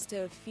nice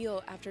to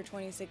feel after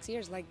 26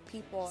 years like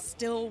people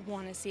still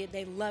want to see it.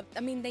 They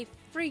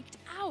freaked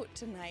out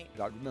tonight.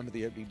 I remember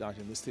the opening night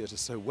in this theatre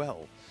so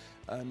well.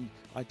 And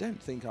I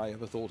don't think I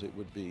ever thought it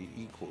would be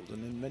equalled.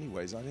 And in many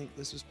ways, I think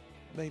this was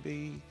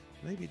maybe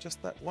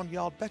just that 1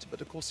 yard better.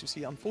 But of course, you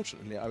see,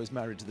 unfortunately, I was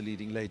married to the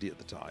leading lady at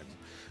the time.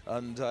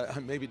 And I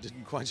maybe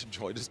didn't quite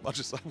enjoy it as much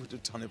as I would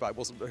have done if I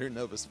wasn't very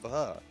nervous for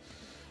her.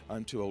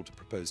 I'm too old to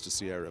propose to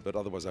Sierra, but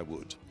otherwise I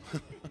would.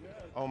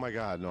 Oh my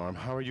God, Norm,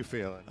 how are you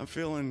feeling? I'm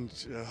feeling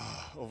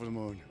over the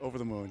moon, over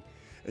the moon.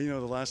 And, you know,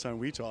 the last time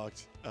we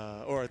talked,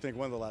 or I think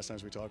one of the last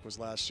times we talked was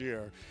last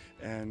year,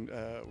 and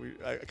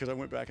because I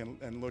went back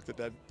and looked at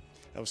that.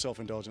 I was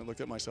self-indulgent, looked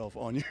at myself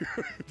on you,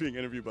 being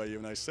interviewed by you,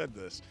 and I said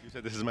this. You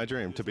said, this is my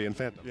dream, to be in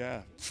Phantom.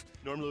 Yeah.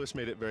 Norm Lewis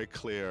made it very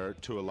clear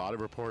to a lot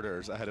of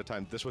reporters ahead of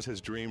time this was his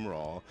dream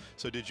role.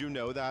 So did you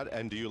know that,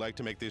 and do you like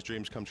to make these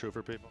dreams come true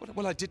for people?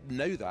 Well, I didn't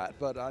know that,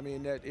 but I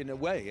mean, in a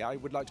way, I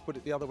would like to put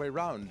it the other way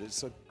around.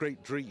 It's a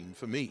great dream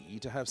for me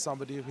to have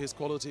somebody of his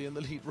quality in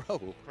the lead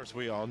role. Of course,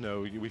 we all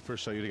know we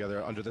first saw you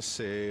together Under the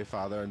Sea,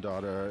 father and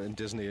daughter in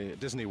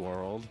Disney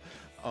World.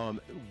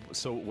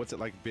 So what's it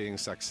like being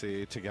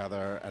sexy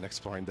together and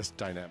exploring this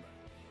dynamic?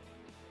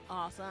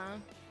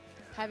 Awesome.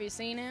 Have you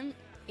seen him?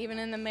 Even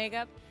in the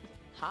makeup?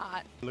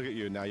 Hot. Look at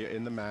you, now you're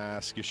in the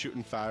mask, you're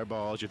shooting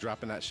fireballs, you're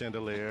dropping that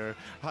chandelier.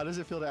 How does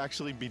it feel to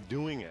actually be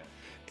doing it?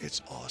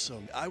 It's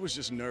awesome. I was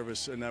just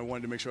nervous, and I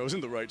wanted to make sure I was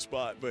in the right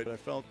spot, but I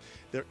felt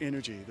their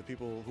energy, the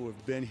people who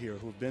have been here,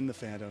 who have been the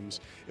Phantoms,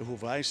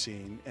 who I've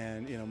seen,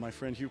 and, you know, my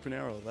friend Hugh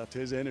Pinero left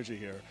his energy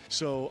here.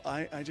 So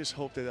I just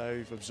hope that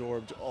I've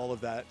absorbed all of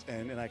that,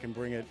 and I can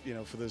bring it, you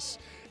know, for this,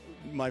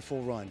 my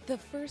full run. The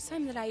first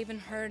time that I even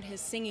heard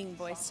his singing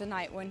voice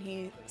tonight when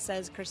he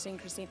says Christine,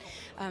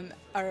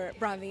 or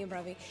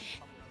Bravi,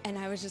 and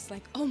I was just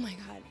like, oh my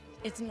God,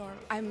 it's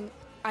Norm.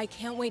 I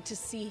can't wait to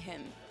see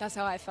him. That's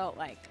how I felt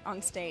like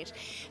on stage.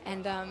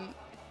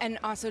 And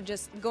also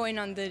just going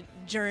on the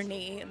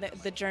journey,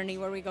 the journey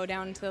where we go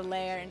down to the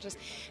lair and just,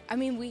 I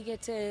mean, we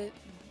get to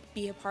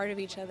be a part of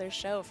each other's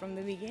show from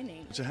the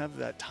beginning. To have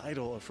that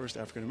title of First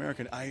African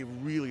American, I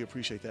really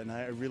appreciate that, and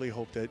I really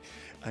hope that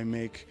I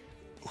make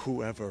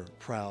whoever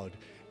proud,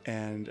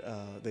 and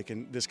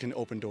this can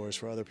open doors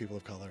for other people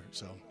of color.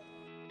 So.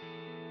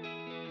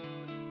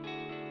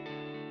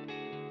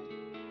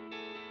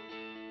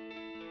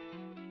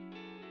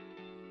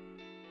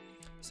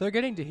 So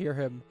getting to hear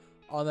him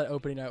on that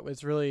opening night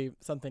was really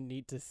something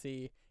neat to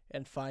see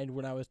and find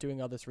when I was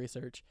doing all this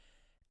research.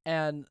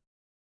 And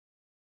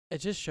it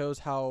just shows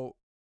how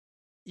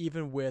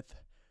even with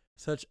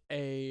such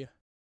a,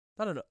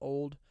 not an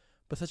old,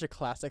 but such a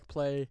classic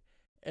play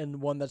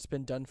and one that's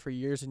been done for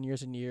years and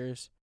years and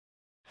years,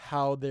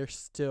 how they're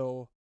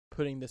still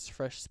putting this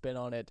fresh spin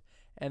on it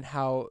and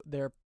how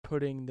they're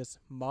putting this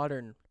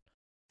modern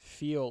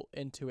feel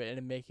into it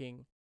and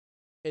making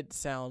it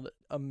sound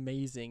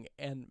amazing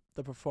and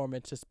the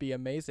performance just be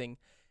amazing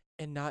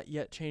and not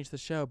yet change the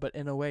show, but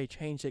in a way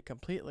change it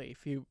completely,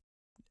 if you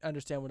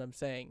understand what I'm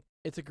saying.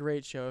 It's a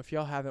great show. If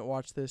y'all haven't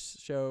watched this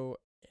show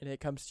and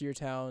it comes to your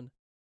town,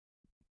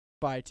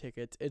 buy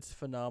tickets. It's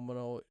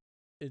phenomenal.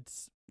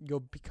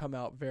 You'll come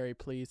out very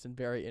pleased and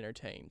very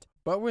entertained.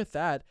 But with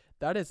that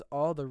is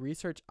all the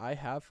research I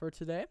have for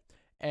today.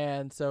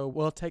 And so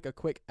we'll take a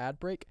quick ad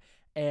break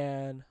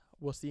and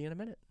we'll see you in a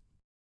minute.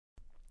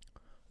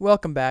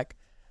 Welcome back.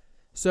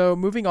 So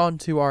moving on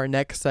to our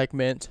next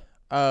segment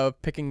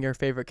of picking your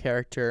favorite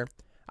character.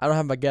 I don't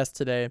have a guest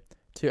today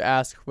to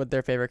ask what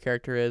their favorite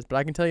character is, but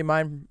I can tell you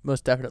mine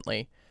most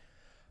definitely.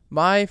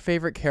 My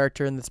favorite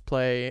character in this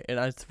play, and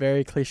it's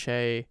very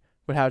cliche,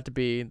 would have to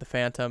be the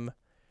Phantom,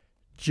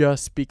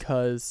 just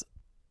because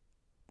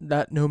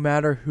that no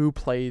matter who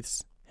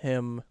plays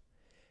him,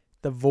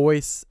 the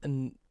voice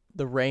and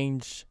the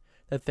range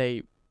that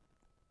they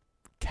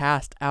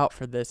cast out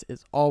for this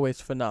is always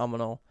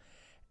phenomenal.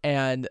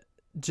 And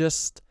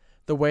just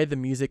the way the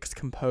music's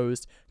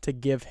composed to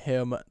give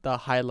him the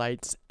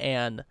highlights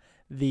and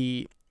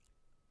the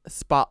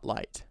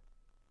spotlight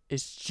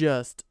is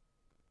just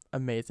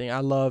amazing. I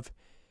love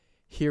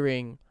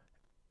hearing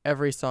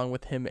every song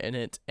with him in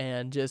it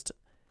and just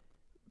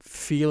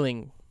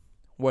feeling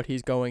what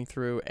he's going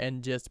through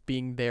and just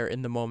being there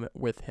in the moment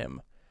with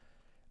him.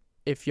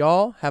 If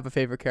y'all have a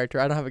favorite character,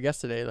 I don't have a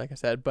guest today, like I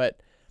said,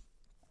 but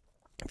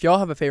if y'all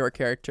have a favorite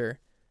character,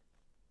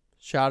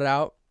 shout it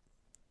out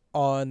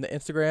on the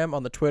Instagram,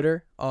 on the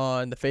Twitter,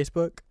 on the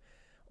Facebook,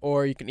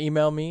 or you can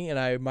email me and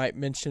I might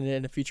mention it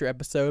in a future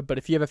episode. But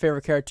if you have a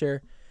favorite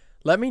character,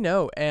 let me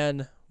know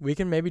and we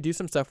can maybe do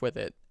some stuff with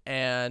it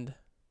and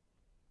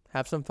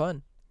have some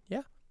fun.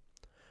 Yeah.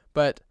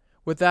 But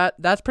with that,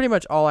 that's pretty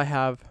much all I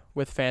have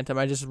with Phantom.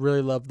 I just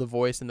really love the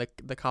voice and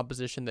the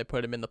composition they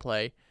put him in the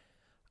play.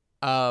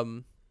 But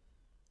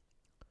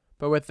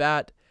with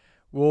that,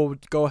 we'll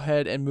go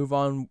ahead and move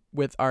on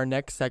with our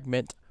next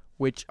segment,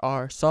 which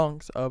are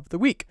songs of the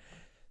week.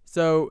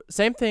 So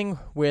same thing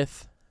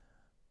with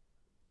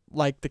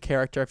like the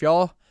character. If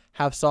y'all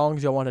have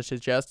songs y'all want to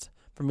suggest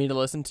for me to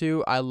listen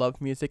to, I love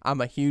music.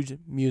 I'm a huge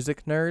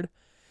music nerd.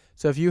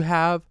 So if you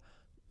have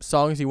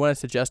songs you want to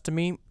suggest to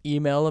me,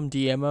 email them,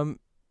 DM them,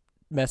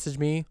 message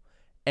me,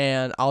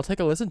 and I'll take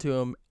a listen to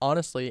them,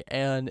 honestly.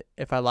 And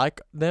if I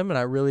like them and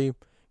I really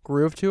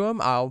groove to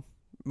them,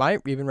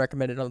 might even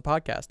recommend it on the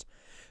podcast.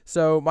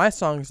 So my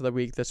songs of the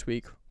week this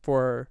week,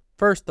 for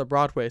first, the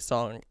Broadway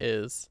song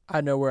is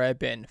I Know Where I've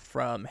Been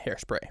from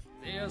Hairspray.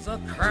 There's a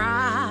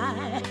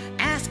cry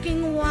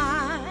asking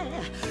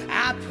why.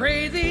 I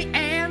pray the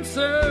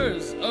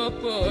answer's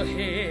up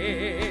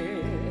ahead.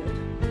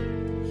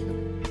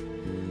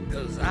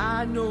 'Cause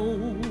I know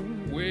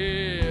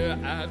where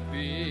I've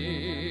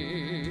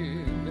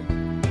been.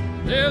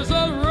 There's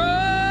a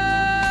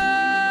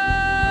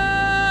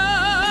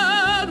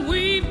road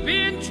we've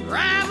been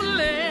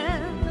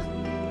traveling,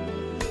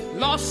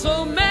 lost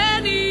so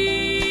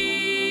many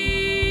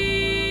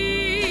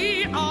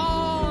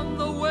on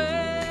the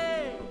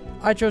way.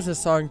 I chose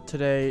this song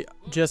today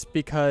just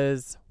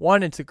because,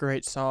 one, it's a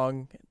great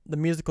song. The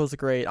musical's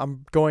great.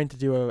 I'm going to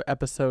do an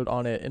episode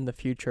on it in the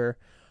future.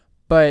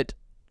 But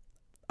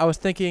I was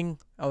thinking,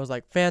 I was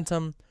like,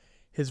 Phantom,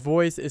 his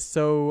voice is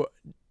so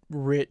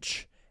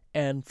rich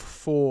and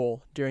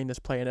full during this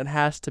play, and it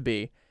has to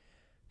be,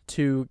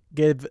 to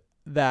give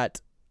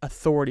that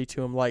authority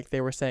to him, like they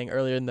were saying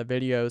earlier in the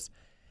videos.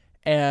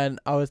 And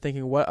I was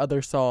thinking, what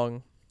other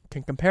song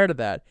can compare to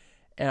that?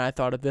 And I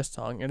thought of this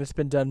song, and it's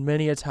been done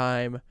many a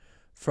time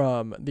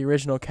from the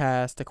original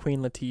cast to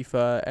Queen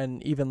Latifah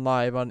and even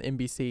live on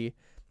NBC.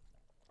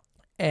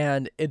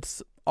 And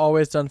it's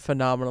always done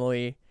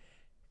phenomenally,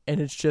 and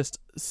it's just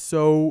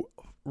so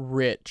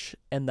rich,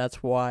 and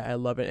that's why I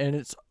love it. And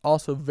it's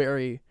also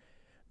very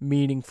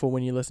meaningful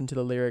when you listen to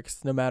the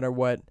lyrics, no matter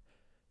what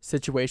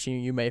situation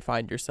you may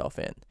find yourself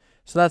in.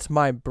 So that's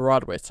my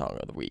Broadway song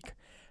of the week.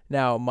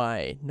 Now,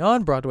 my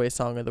non-Broadway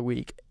song of the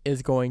week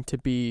is going to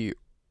be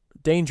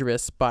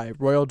Dangerous by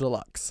Royal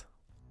Deluxe.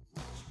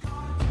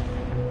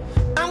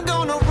 I'm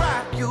gonna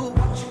rock you.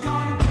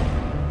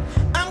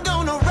 I'm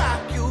gonna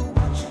rock you.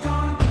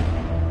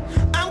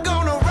 I'm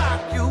gonna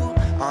rock you.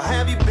 I'll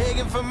have you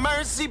begging for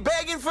mercy,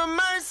 begging for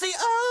mercy.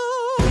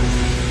 Oh,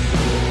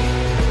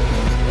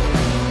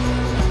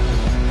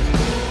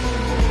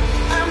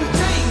 I'm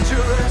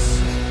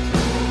dangerous.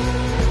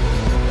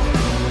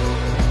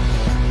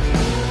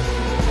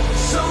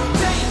 So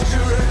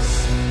dangerous.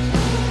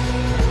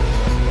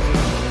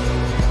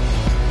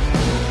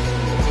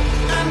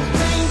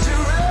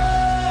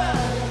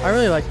 I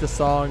really like the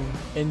song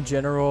in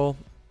general.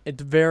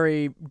 It's a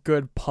very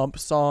good pump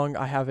song.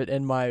 I have it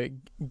in my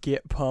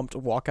Get Pumped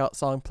walkout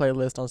song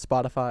playlist on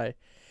Spotify.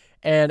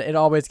 And it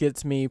always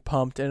gets me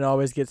pumped and it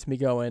always gets me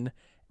going.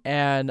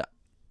 And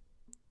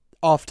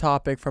off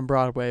topic from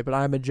Broadway, but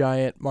I'm a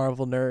giant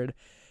Marvel nerd.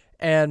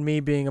 And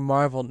me being a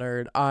Marvel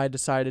nerd, I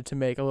decided to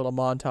make a little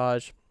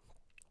montage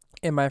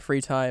in my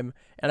free time.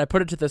 And I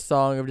put it to this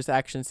song of just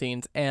action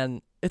scenes.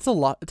 And it's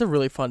a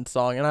really fun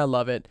song and I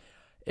love it.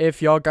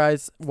 If y'all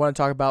guys want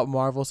to talk about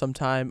Marvel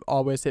sometime,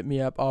 always hit me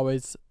up.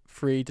 Always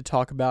free to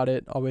talk about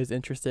it. Always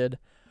interested.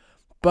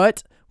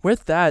 But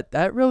with that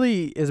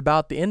really is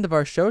about the end of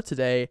our show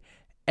today.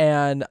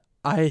 And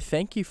I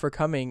thank you for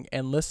coming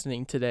and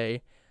listening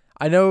today.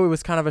 I know it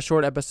was kind of a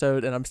short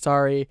episode, and I'm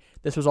sorry.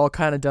 This was all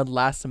kind of done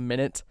last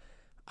minute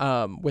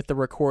with the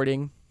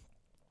recording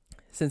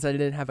since I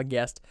didn't have a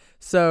guest.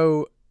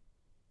 So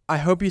I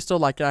hope you still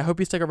like it. I hope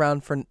you stick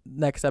around for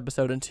next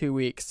episode in 2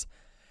 weeks.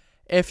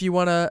 If you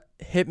want to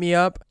hit me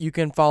up, you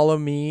can follow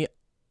me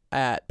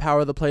at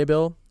Power the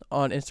Playbill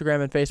on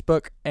Instagram and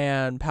Facebook,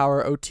 and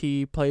Power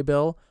OT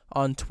Playbill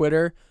on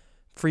Twitter.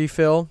 Free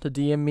Phil to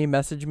DM me,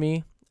 message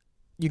me.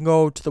 You can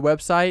go to the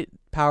website,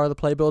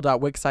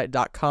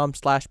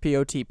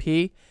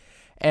 powertheplaybill.wixsite.com/POTP,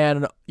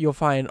 and you'll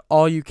find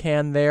all you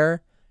can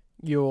there.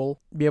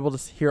 You'll be able to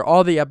hear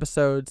all the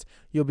episodes.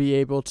 You'll be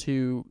able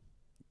to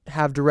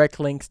have direct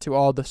links to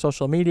all the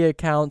social media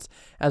accounts,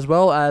 as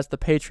well as the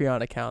Patreon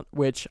account,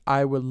 which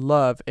I would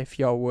love if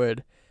y'all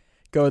would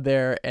go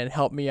there and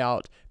help me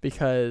out,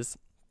 because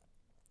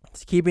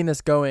keeping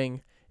this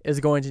going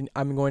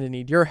I'm going to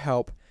need your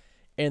help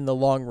in the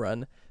long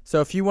run. So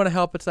if you want to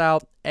help us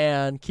out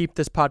and keep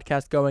this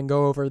podcast going,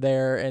 go over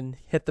there and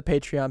hit the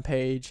Patreon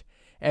page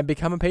and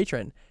become a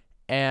patron.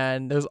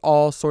 And there's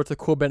all sorts of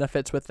cool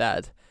benefits with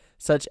that,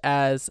 such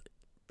as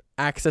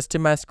access to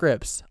my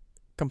scripts,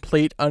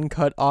 complete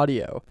uncut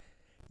audio.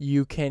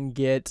 You can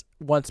get,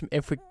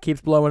 if it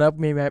keeps blowing up,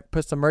 maybe I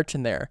put some merch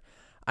in there.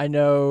 I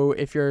know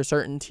if you're a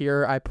certain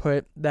tier, I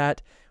put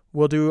that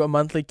we'll do a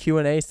monthly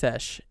Q&A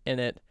sesh in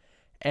it.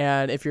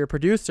 And if you're a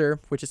producer,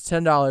 which is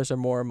 $10 or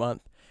more a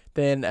month,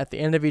 then at the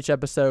end of each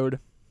episode,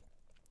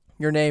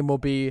 your name will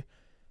be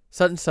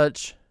such and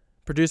such,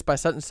 produced by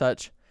such and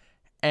such,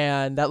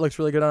 and that looks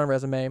really good on a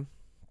resume,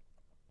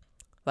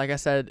 like I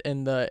said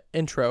in the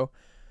intro.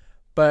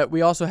 But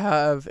we also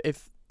have,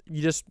 if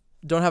you just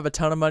don't have a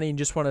ton of money and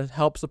just want to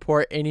help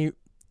support,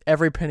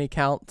 every penny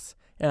counts,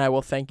 and I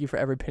will thank you for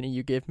every penny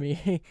you give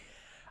me.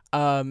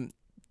 When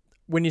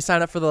you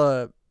sign up for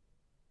the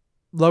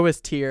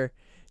lowest tier,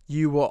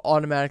 you will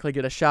automatically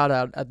get a shout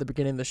out at the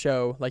beginning of the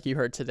show, like you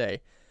heard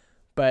today.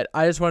 But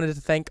I just wanted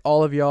to thank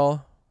all of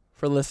y'all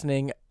for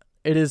listening.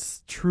 It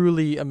is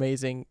truly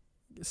amazing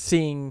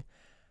seeing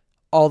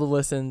all the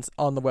listens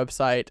on the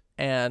website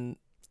and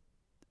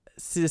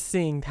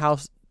seeing how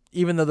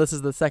even though this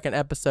is the second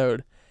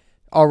episode,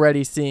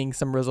 already seeing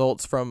some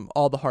results from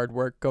all the hard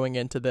work going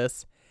into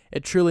this.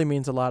 It truly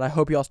means a lot. I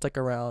hope you all stick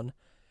around.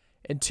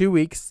 In 2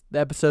 weeks, the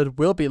episode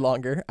will be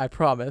longer, I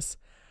promise.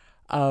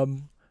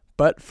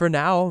 But for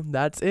now,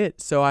 that's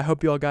it. So I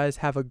hope you all guys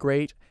have a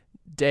great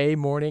day,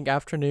 morning,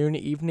 afternoon,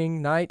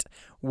 evening, night,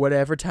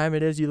 whatever time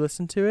it is you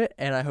listen to it.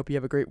 And I hope you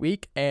have a great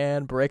week,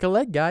 and break a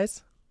leg,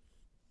 guys.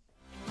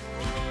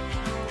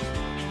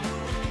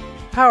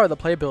 Power of the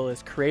Playbill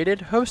is created,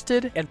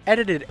 hosted, and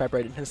edited by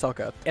Braden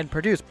Henselka, and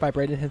produced by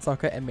Braden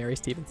Henselka and Mary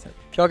Stevenson.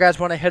 If y'all guys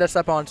want to hit us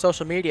up on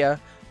social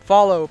media,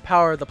 follow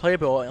Power of the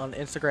Playbill on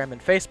Instagram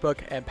and Facebook,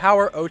 and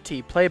Power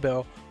OT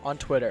Playbill on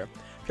Twitter.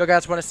 If y'all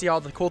guys want to see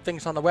all the cool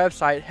things on the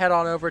website, head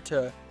on over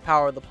to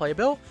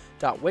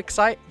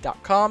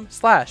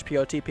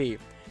poweroftheplaybill.wixsite.com/POTP.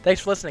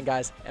 Thanks for listening,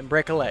 guys, and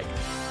break a leg.